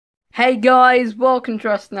Hey guys, welcome to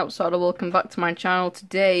Rustin Outsider, welcome back to my channel.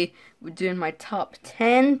 Today, we're doing my top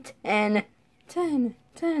 10, that's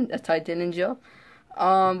how I Dillinger.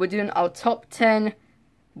 We're doing our top 10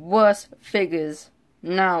 worst figures.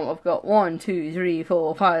 Now, I've got 1, 2, 3,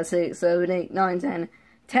 4, 5, 6, 7, 8, 9, 10.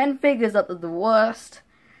 10 figures that are the worst.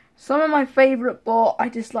 Some of my favourite, but I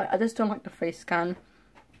just don't like the face scan.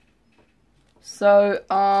 So,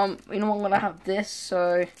 you know what, I'm gonna have this,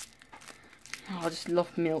 so I just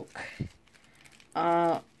love milk.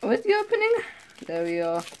 Where's the opening? There we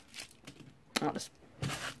are. Oh,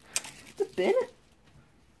 the bin.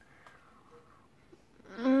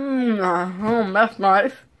 That's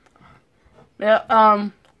nice. Yeah,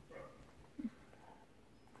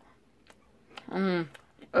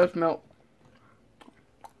 there's milk.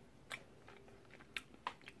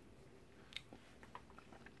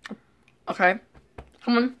 Okay,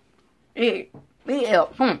 come on, eat it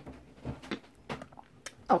up, come on.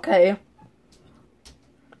 Okay,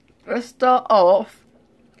 let's start off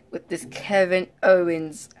with this Kevin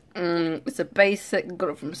Owens. It's a basic,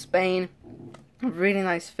 got it from Spain. A really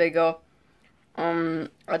nice figure. I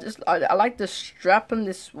like the strap on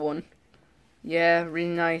this one. Yeah,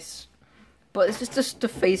 really nice. But it's just a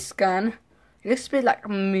face scan. It looks a bit like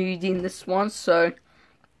moody in this one, so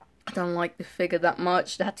I don't like the figure that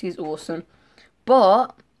much. The tattoo is awesome,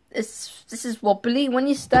 but this is wobbly. When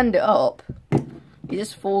you stand it up, it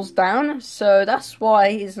just falls down. So that's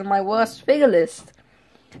why he's on my worst figure list.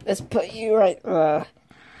 Let's put you right there.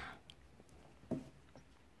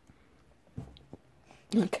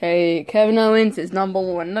 Okay, Kevin Owens is number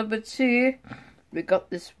 1. Number 2, we got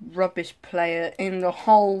this rubbish player in the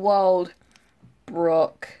whole world,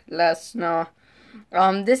 Brock Lesnar.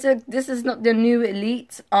 This is not the new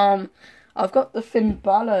Elite. I've got the Finn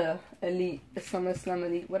Balor Elite, the SummerSlam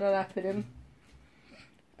Elite. Where did I put him?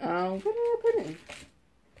 Where did I put him?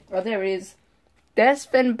 Oh, there he is. There's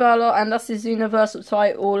Finn Balor, and that's his Universal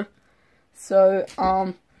title. So,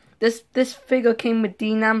 this figure came with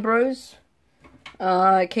Dean Ambrose.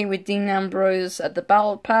 It came with Dean Ambrose at the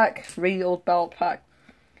Battle Pack, really old Battle Pack.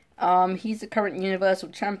 He's the current Universal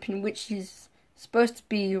Champion, which is supposed to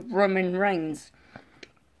be Roman Reigns.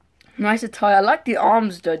 Nice attire. I like the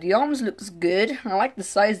arms though. The arms looks good. I like the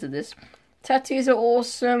size of this. Tattoos are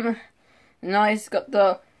awesome. Nice. Got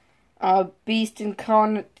the Beast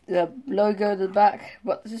Incarnate, the logo at the back.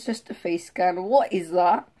 But this is just a face scan. What is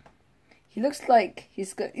that? He looks like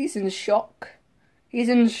he's in shock. He's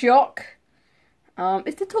in shock.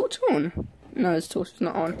 Is the torch on? No, his torch is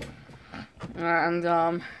not on.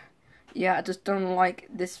 And yeah, I just don't like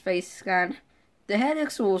this face scan. The hair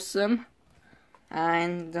looks awesome.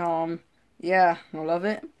 And yeah, I love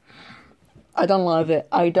it. I don't love it.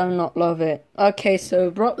 I do not love it. Okay, so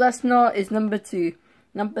Brock Lesnar is number 2.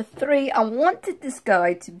 Number 3, I wanted this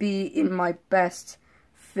guy to be in my best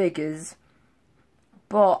figures,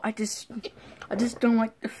 but I just don't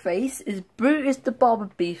like the face. It's Brutus the Barber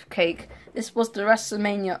Beefcake. This was the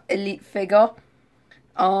WrestleMania Elite figure.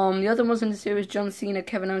 The other ones in the series, John Cena,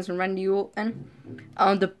 Kevin Owens, and Randy Orton.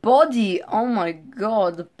 The body, oh my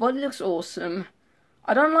god, the body looks awesome.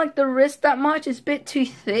 I don't like the wrist that much, it's a bit too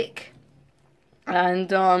thick. And,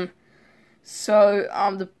 the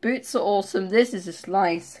boots are awesome. This is a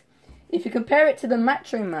slice. If you compare it to the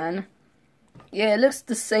Macho Man, yeah, it looks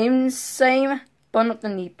the same, but not the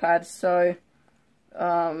knee pads. So,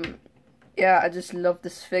 yeah, I just love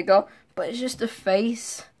this figure. But it's just a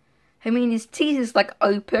face. I mean, his teeth is like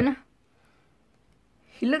open.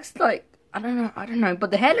 He looks like, I don't know, but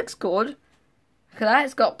the hair looks good. Look at that,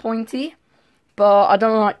 it's got pointy. But I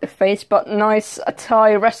don't like the face, but nice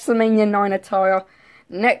attire, WrestleMania 9 attire.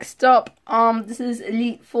 Next up, this is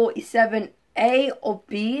Elite 47 A or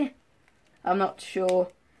B. I'm not sure.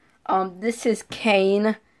 This is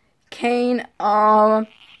Kane. Kane,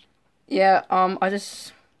 yeah, why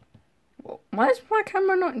is my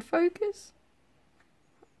camera not in focus?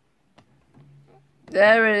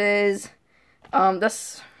 There it is.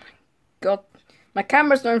 God, my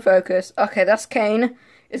camera's not in focus. Okay, that's Kane.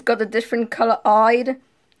 It's got the different color eyed,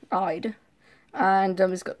 and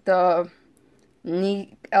it's got the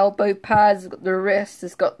knee, elbow pads. It's got the wrist.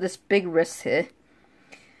 It's got this big wrist here.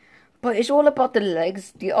 But it's all about the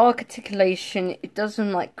legs, the articulation. It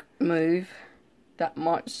doesn't like move that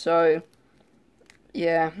much. So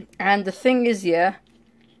yeah, and the thing is, yeah,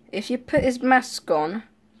 if you put his mask on,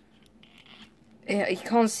 yeah, you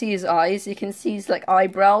can't see his eyes. You can see his like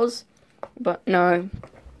eyebrows. But no,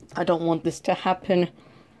 I don't want this to happen.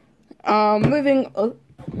 Moving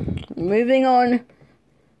on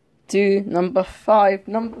to number 5.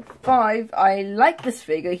 Number 5, I like this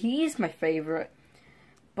figure. He is my favorite.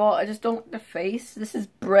 but I just don't like the face. This is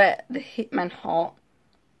Bret the Hitman Hart.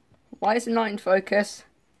 Why is it not in focus?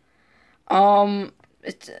 The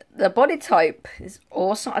body type is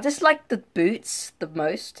awesome. I just like the boots the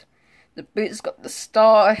most. The boots got the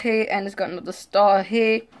star here, and it's got another star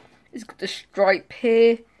here. It's got the stripe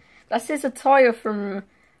here. That's his attire from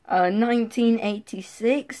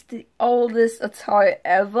 1986, the oldest attire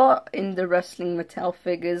ever in the wrestling Mattel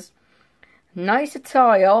figures. Nice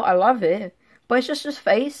attire, I love it. But it's just his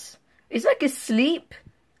face. It's like asleep.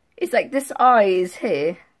 It's like this eye is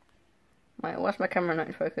here. Wait, why's my camera not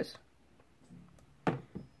in focus?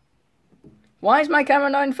 Why is my camera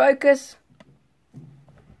not in focus?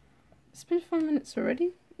 It's been 5 minutes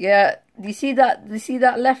already. Yeah, do you see that? Do you see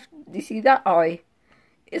that left? Do you see that eye?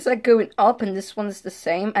 It's like going up, and this one's the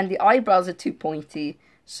same, and the eyebrows are too pointy,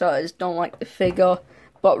 so I just don't like the figure.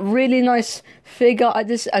 But really nice figure. I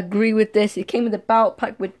just agree with this. It came with a belt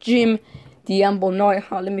pack with Jim the Amble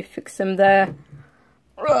Neidhart. Let me fix him there.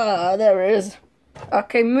 There it is.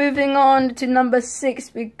 Okay, moving on to number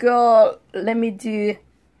 6. We got, let me do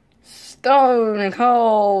Stone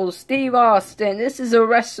Cold Steve Austin. This is a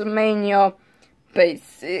WrestleMania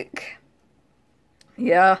basic.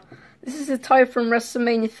 Yeah. This is a tie from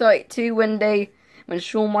WrestleMania 32 when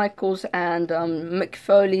Shawn Michaels and Mick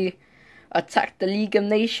Foley attacked the League of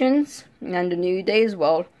Nations and the New Day as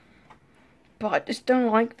well. But I just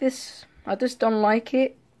don't like this. I just don't like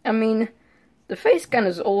it. I mean, the face scan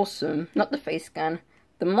is awesome. Not the face scan.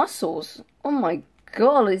 The muscles. Oh my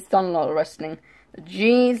god, he's done a lot of wrestling. The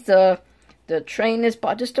jeans, the trainers, but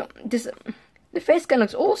I just don't. The face scan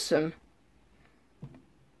looks awesome.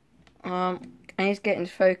 I need to get in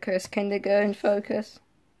focus. Can they go in focus?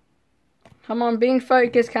 Come on, be in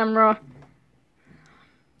focus, camera.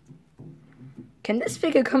 Can this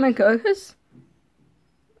figure come in focus?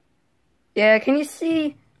 Yeah, can you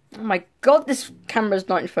see? Oh my god, this camera's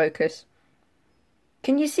not in focus.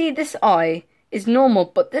 Can you see this eye is normal,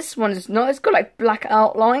 but this one is not. It's got like black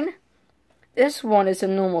outline. This one is a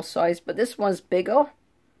normal size, but this one's bigger.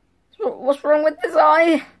 What's wrong with this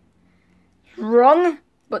eye? Wrong?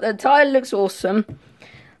 But the attire looks awesome.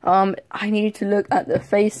 I need to look at the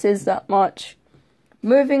faces that much.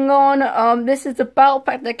 Moving on, this is the battle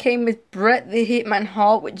pack that came with Bret the Hitman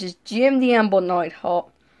Hart, which is Jim the Amble Neidhart.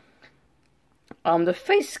 The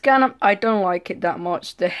face scan, I don't like it that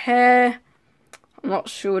much. The hair, I'm not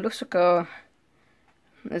sure. It looks like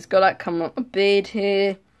it's got like a beard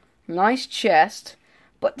here. Nice chest,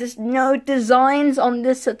 but there's no designs on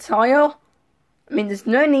this attire. I mean, there's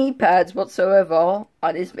no knee pads whatsoever.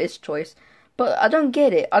 It's his choice. But I don't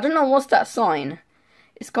get it. I don't know what's that sign.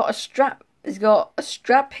 It's got a strap. It's got a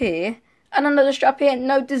strap here. And another strap here.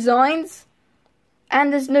 No designs.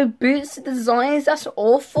 And there's no boots designs. That's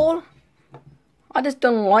awful. I just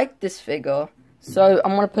don't like this figure. So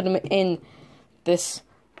I'm going to put him in this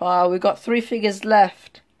pile. We've got 3 figures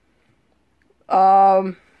left.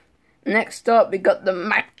 Next up, we got the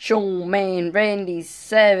Macho Man Randy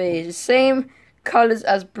Savage. Same colours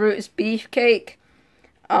as Brutus Beefcake.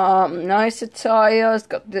 Nice attire. It's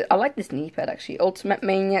got I like this knee pad actually. Ultimate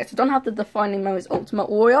Maniac. I don't have the defining moment as Ultimate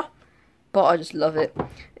Warrior, but I just love it.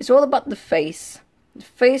 It's all about the face. The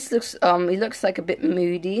face looks it looks like a bit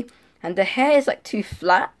moody, and the hair is like too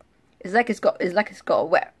flat. It's like it's got a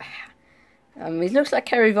wet. It looks like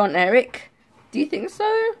Kerry Von Erich. Do you think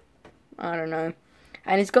so? I don't know.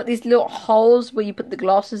 And it's got these little holes where you put the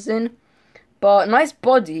glasses in. But nice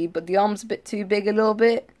body, but the arm's a bit too big a little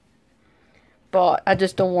bit. But I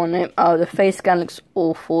just don't want it. The face scan looks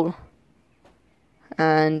awful.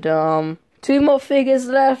 And 2 more figures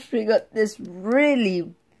left. We got this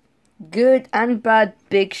really good and bad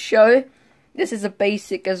Big Show. This is a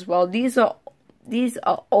basic as well. These are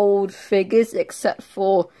old figures except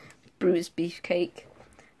for Brutus Beefcake.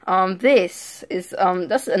 This is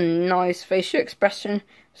that's a nice facial expression.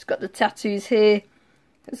 It's got the tattoos here.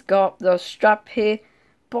 It's got the strap here.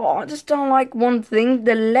 But I just don't like one thing.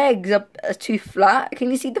 The legs are too flat.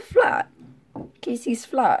 Can you see the flat? Can you see it's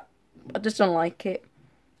flat? I just don't like it.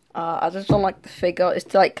 I just don't like the figure.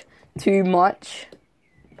 It's like too much.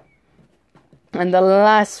 And the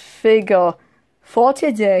last figure for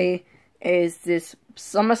today is this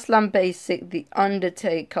SummerSlam basic, The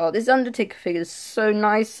Undertaker. This Undertaker figure is so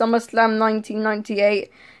nice. SummerSlam 1998.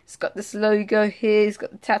 It's got this logo here. It's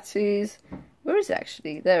got the tattoos. Where is it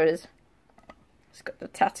actually? There it is. It's got the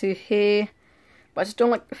tattoo here. But I just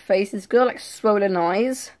don't like the face. It's got like swollen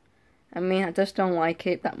eyes. I mean, I just don't like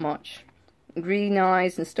it that much. Green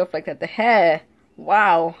eyes and stuff like that. The hair.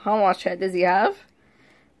 Wow. How much hair does he have?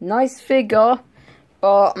 Nice figure.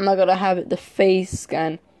 But I'm not going to have it the face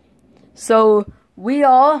scan. So we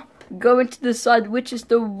are going to decide which is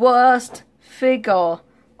the worst figure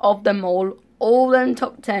of them all in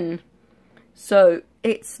top 10. So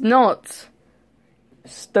it's not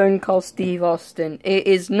Stone Cold Steve Austin. It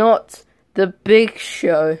is not The Big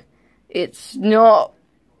Show. It's not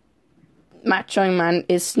Macho Man.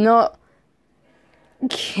 It's not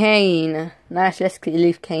Kane. Let's just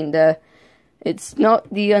leave Kane there. It's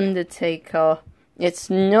not The Undertaker. It's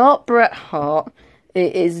not Bret Hart.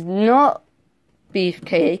 It is not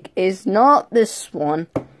Beefcake. It's not this one.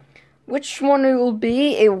 Which one it will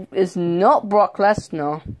be? It is not Brock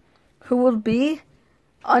Lesnar. Who will be?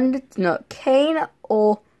 Kane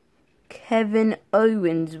or Kevin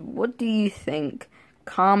Owens? What do you think?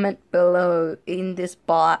 Comment below in this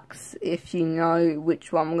box if you know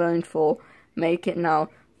which one I'm going for. Make it now.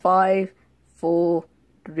 5, 4,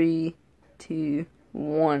 3, 2,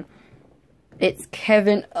 1. It's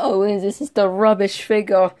Kevin Owens. This is the rubbish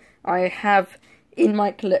figure I have in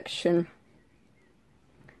my collection.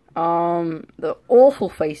 The awful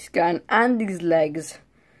face scan and these legs.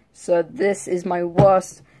 So this is my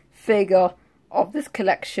worst figure of this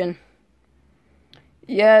collection.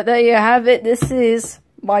 Yeah, there you have it. This is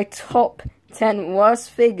my top 10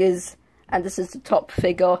 worst figures, and this is the top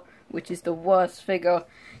figure, which is the worst figure.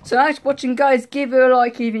 So thanks for watching, guys. Give it a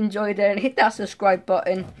like if you enjoyed it, and hit that subscribe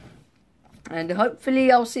button. And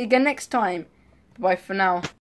hopefully I'll see you again next time. Bye for now.